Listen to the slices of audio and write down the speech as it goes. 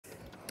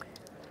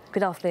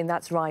Good afternoon,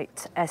 that's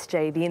right,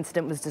 SJ. The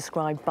incident was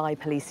described by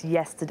police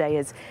yesterday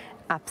as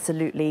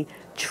absolutely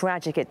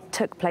tragic. It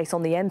took place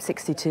on the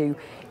M62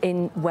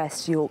 in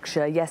West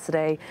Yorkshire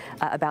yesterday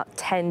at about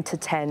 10 to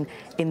 10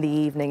 in the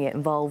evening. It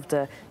involved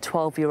a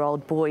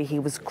 12-year-old boy. He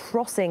was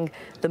crossing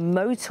the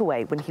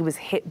motorway when he was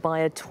hit by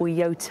a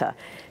Toyota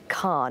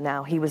car.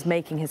 Now, he was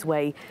making his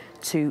way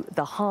to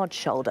the hard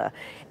shoulder.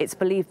 It's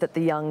believed that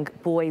the young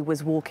boy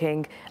was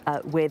walking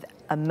with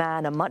a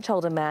much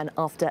older man,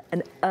 after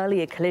an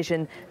earlier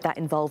collision that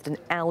involved an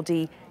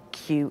Audi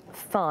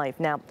Q5.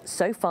 Now,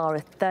 so far, a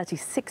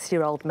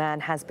 36-year-old man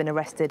has been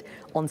arrested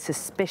on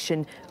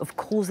suspicion of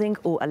causing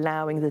or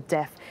allowing the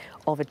death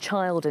of a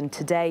child, and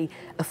today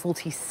a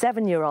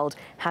 47-year-old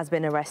has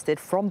been arrested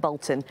from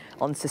Bolton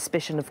on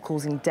suspicion of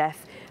causing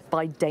death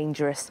by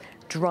dangerous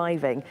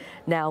driving.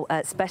 Now,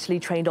 specially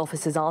trained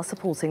officers are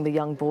supporting the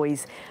young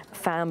boy's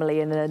family,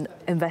 and an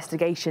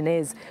investigation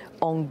is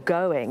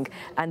ongoing,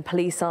 and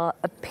police are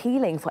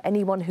appealing for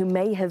anyone who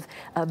may have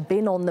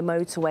been on the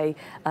motorway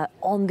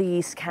on the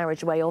east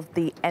carriageway of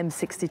the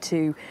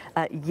M62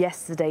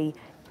 yesterday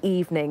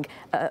evening,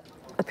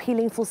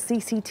 appealing for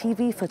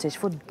CCTV footage,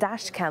 for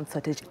dash cam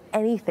footage,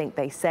 anything,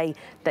 they say,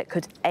 that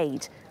could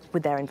aid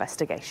with their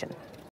investigation.